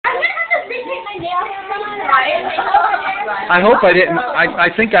I hope I didn't. I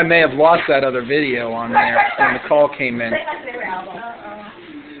think I may have lost that other video on there when the call came in. There's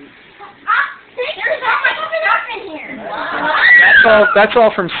so much stuff in here. That's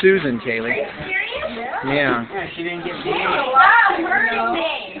all from Susan, Kaylee. Are you serious? Yeah. Yeah, she didn't get me. Wow,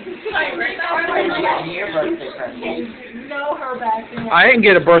 birthday. Your birthday present. No, her back. I didn't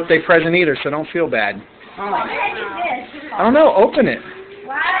get a birthday present either, so don't feel bad. What the heck is this? I don't know. Open it.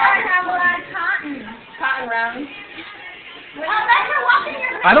 Wow, I have a lot of cotton. Cotton rounds. Oh, that's for washing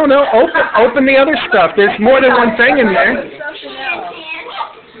your I don't know. Open the other stuff. There's more than one thing in there.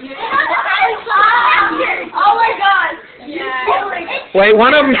 Oh my god. Wait,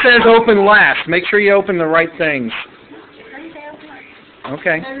 one of them says open last. Make sure you open the right things.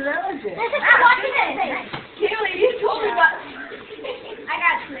 Okay. Kaylee, you told me about... I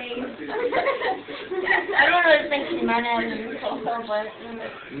got slaves. I don't really think she might have been so, but...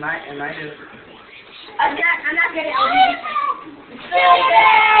 Might just... I'm not good at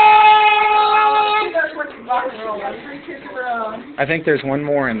I think there's one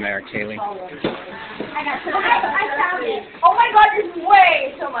more in there, Kaylee. I found it. Oh my god, there's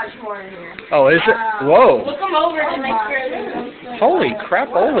way so much more in here. Oh, is it? Whoa. Look them over to make sure there's Holy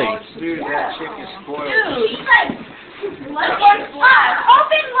crap-oli. Dude, that chick is spoiled. Dude, let's open last.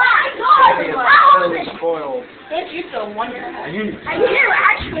 She is I'll open totally it. spoiled. Don't you so wonderful? I do. I do,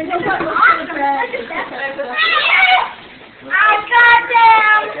 actually. That's awesome. I got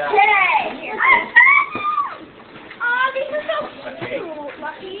them today. Oh, these are so cute,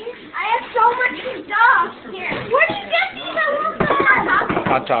 Lucky. I have so much stuff here. Where did you get these? I want them.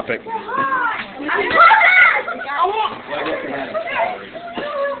 Hot Topic.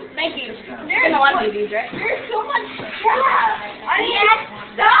 Thank you. You're gonna want these, right? There's so much stuff. Yes,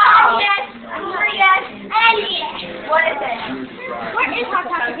 stuff. Yes, yes, and yes. What is it? Where is Hot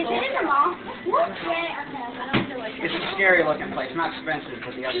Topic? Is it in the mall? It's a scary looking place. Not expensive,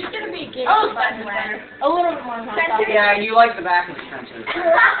 but the other. She's gonna be getting a little bit more expensive. Yeah, you like the back of expensive.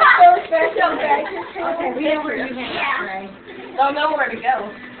 So expensive. Okay, we know where to hang out. They'll know where to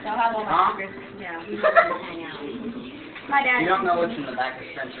go. They'll have all my secrets. Yeah, we know where to hang out. My dad. You don't know what's in the back of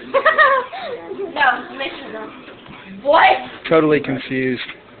Spencer. No, mission them. What? Totally confused.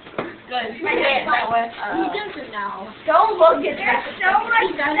 Good. My dad that way. He doesn't know. Don't look at that. There's so much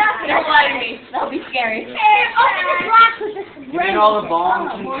stuff. Don't lie to me. That'll be scary. Hey, open this box with this. You get all the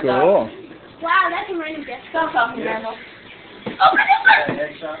bombs and stuff. Cool. Wow, that's a random gift. Don't talk to me, Randall. Open this one.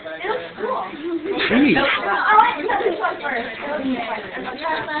 It looks cool. Jeez. I want to put this one first.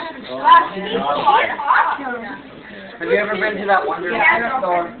 Wow, these are awesome. Have you ever been to that Wonderland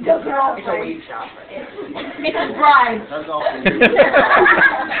store? It's a weed shop. It's a bride. That's all. Awesome.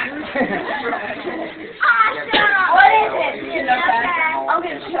 What is it?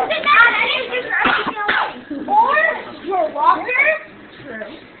 Okay, show. Sit down. I didn't do for or your walker. True.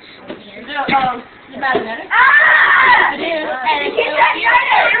 Magnetic. Ah! And it keeps that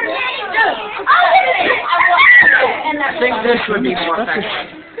I think this would be more effective.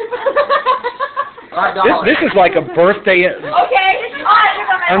 This is like a birthday Okay.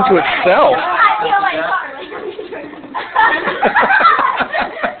 unto itself. I feel like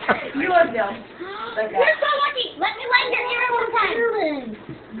you look dumb. You're so lucky. Let me light your ear one time.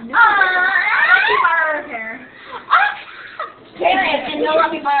 Let me borrow her hair. Kaylee, and you'll let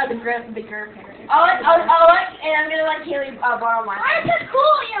me borrow the curve hair. And I'm gonna let Kaylee borrow mine. Why is this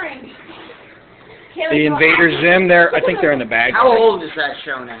cool earring? The Invader Zim, I think they're in the bag. How old is that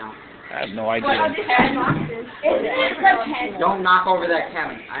show now? I have no idea. Don't knock over that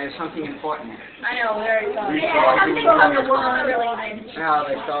cabinet. I have something important. I know, we already saw it. Yeah, something related. No,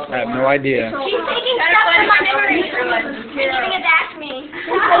 they saw I have no idea. She's taking stuff from my memory. She's giving it back to me.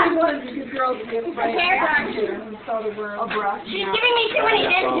 She's giving me too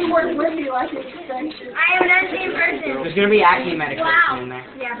many hints. I am an unseen person. There's going to be acne medication in there.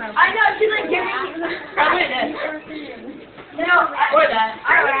 Yeah, I know, she's like giving me... Probably this. No, or that.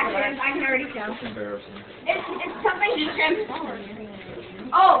 I can already tell. It's something she's transformed.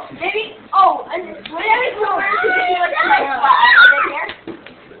 Oh, maybe. Oh, and whatever you were to do like here.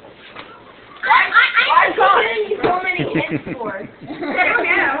 I'm giving you so many hints for. I don't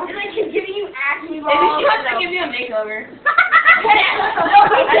know. It's like she's giving you acne balls. Maybe she wants to give you a makeover.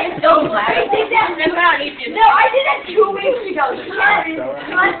 Don't lie. I did that. No, I did that 2 weeks ago. Not here.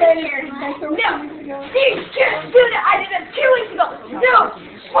 No. See, just do that. I did that 2 weeks ago. No.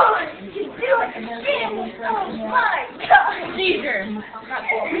 Just do it again. Oh my God. Seizure.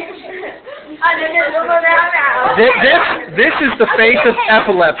 I did it over now. This is the face of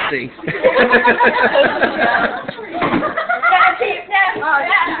epilepsy. That's it.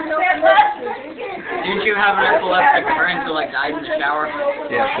 Didn't you have an epileptic friend who like died in the shower?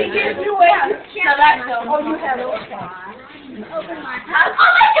 Yes, I did. No, that's so. Oh, you have it. Oh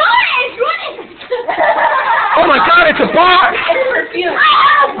my God, it's running! Oh my God, it's a box! It's perfume. I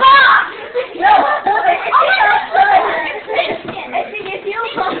have a box! No. I think if you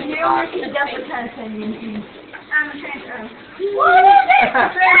come here, you definitely kind of send me. I'm a transfer. What is it? It's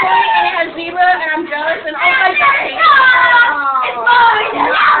family, and it has zebra, and I'm jealous, and all my God. It's mine!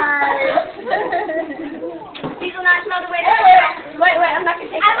 These will not smell the way they Wait, I'm not going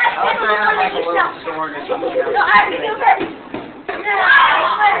to take it. I like I have like a little sword or something. No, I have to do it.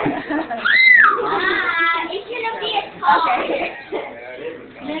 It's going to be a tall. Okay.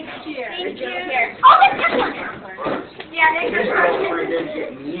 Next year. Thank you. Here. Oh, that's this one. Yeah, next year.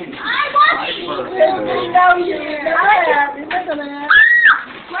 I want these. No, you. I like it.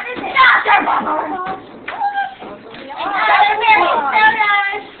 What is it?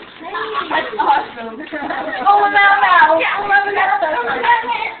 That's awesome. Oh, no.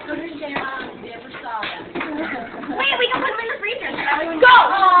 Wait, we can put them in the freezer. Go! I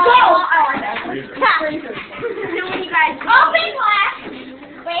want that. So when you guys open glass.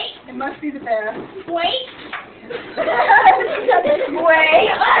 Wait. It must be the best. Wait. Wait.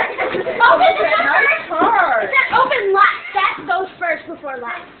 Open the first. Open last. That goes first before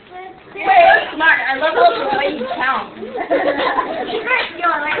last. Wait. Mark, I love the way you count. I'm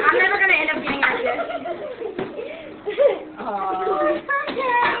never going to end up getting like this.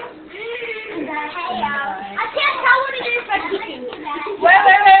 I can't tell what it is by peeking. Wait.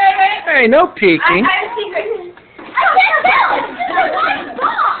 Hey, no peeking. I have a secret. I can't tell.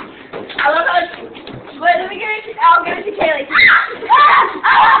 I love how it's... Wait, let me give it to... I'll give it to Kaylee.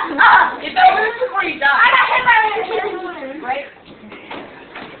 It's over before you die. I got hit by a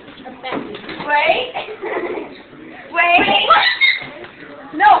Wait. Wait.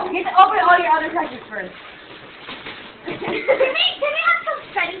 No, you have to open all your other presents first. Can we have some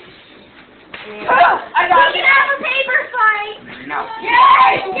studies? I got it. We can have a paper fight. No.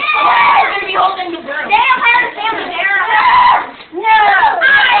 Yes! I'm going to be holding the broom. They don't have a family. No!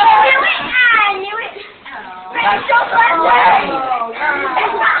 I knew it! It's so fun!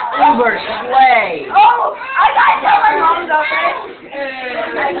 Uber sleigh. Oh! I gotta tell my mom about it.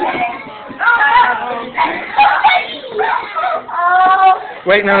 Oh!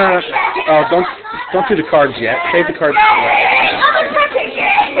 Wait, no. Oh, don't do the cards yet. Save the cards.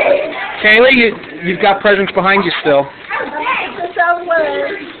 Kaylee, you've got presents behind you still. Wait,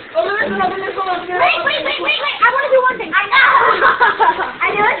 I want to do one thing. I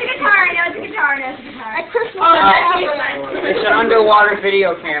know it's a guitar. It's an underwater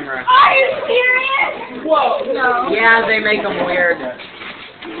video camera. Are you serious? Whoa. No. Yeah, they make them weird.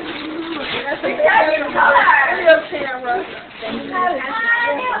 That's a video camera.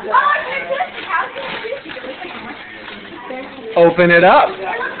 Open it up.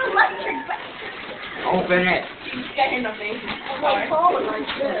 Open it. Get in the face.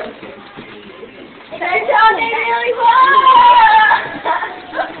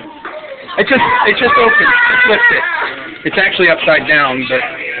 It just opened. Just lift it. It's actually upside down, but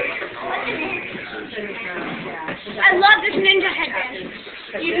I love this ninja headband.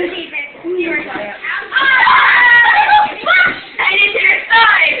 You can keep it. I didn't hear it.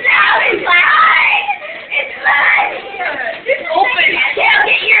 Now it's mine. It's mine. Just open it. Can't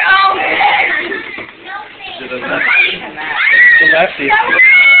get your own. the lefty.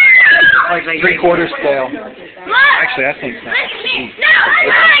 Like they 3/4 scale. Look. Actually, I think that's Listen to me. No,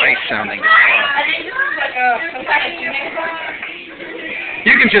 it's mine. nice sounding. I think this is like some kind of tuning.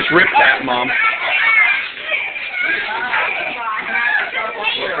 You can just rip that, Mom.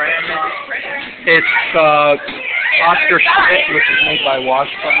 It's Oscar Schmidt, which is made by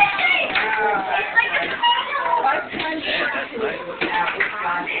Washburn.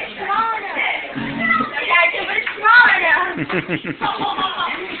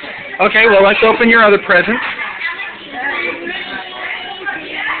 Okay, well, let's open your other presents.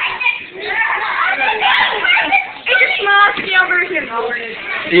 It's a small scale version.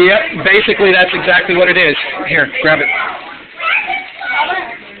 Yep, basically that's exactly what it is. Here, grab it.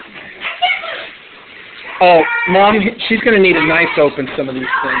 Oh, Mom, she's going to need a knife to open some of these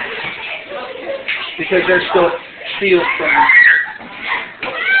things. Because they're still sealed from...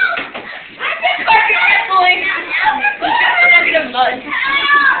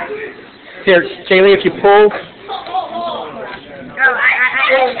 Here, Kaylee, if you pull...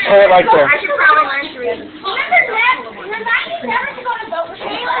 Hold it right there. I should probably learn to read. Remember never to go to boat with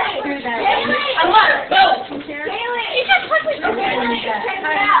Kaylee. I want a boat. Kaylee, you just put me check it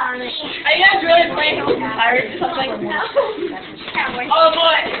out. Are you guys really playing Pirates or something? No. Oh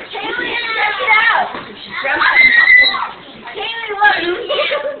boy. Kaylee, check it out.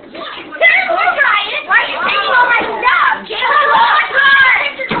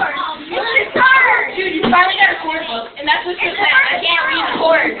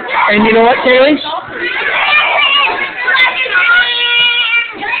 And you know what, Kaylee?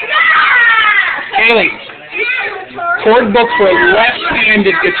 Kaylee, chord book for a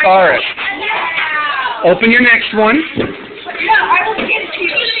left-handed guitarist. Open your next one. No, I will get it to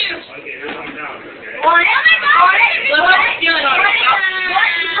you.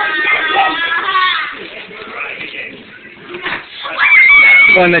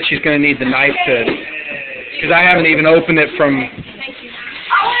 One that she's going to need the knife to, because I haven't even opened it from.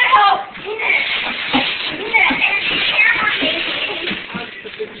 I want to help.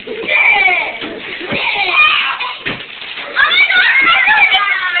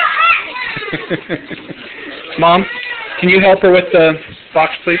 Mom, can you help her with the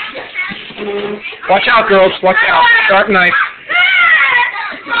box, please? Watch out, girls. Watch out. Sharp knife.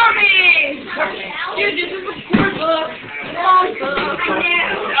 Mommy! Dude, this is a poor book. Long book.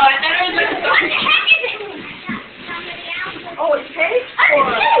 Oh, it's paid?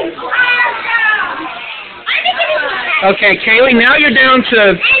 Okay, Kaylee, now you're down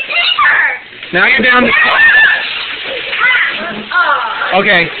to. Now you're down to.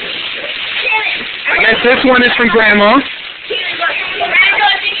 Okay. I guess this one is from Grandma.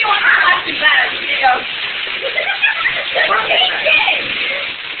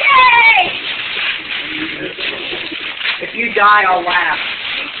 If you die, I'll laugh.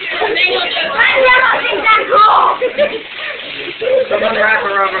 Someone wrap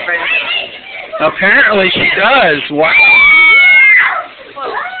her over, baby. Apparently she does. Wow.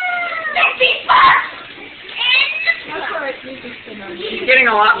 She's getting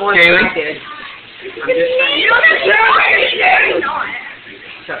a lot more than I did. I'm just saying.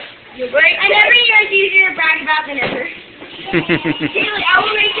 I never knew it's easier to brag about than ever. Haley, I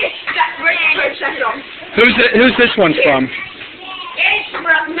will make it special. Who's this one from? It's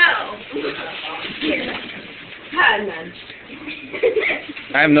from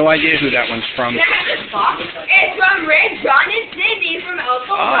I have no idea who that one's from. It's from Rick, John, and Cindy from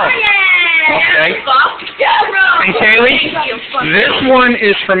Oklahoma. Okay. And Kaylee, this one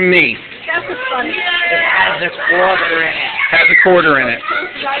is from me. That's funny. It has a quarter in it. Has a quarter in it.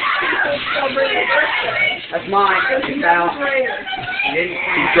 That's mine. Now,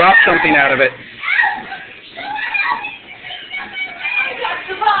 You dropped something out of it.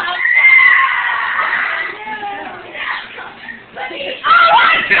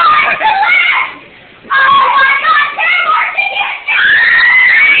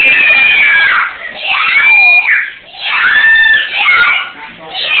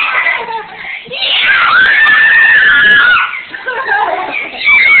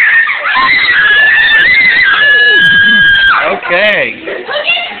 Okay.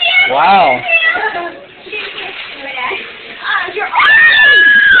 Wow.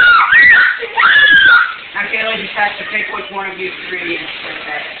 Kaylee just has to pick which one of you three is the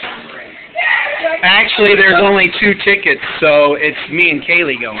best. Actually, there's only 2 tickets, so it's me and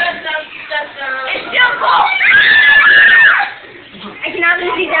Kaylee going. It's still cold. I cannot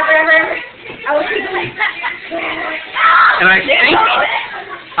lose these ever. I will keep them. And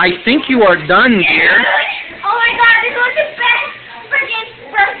I think you are done, dear.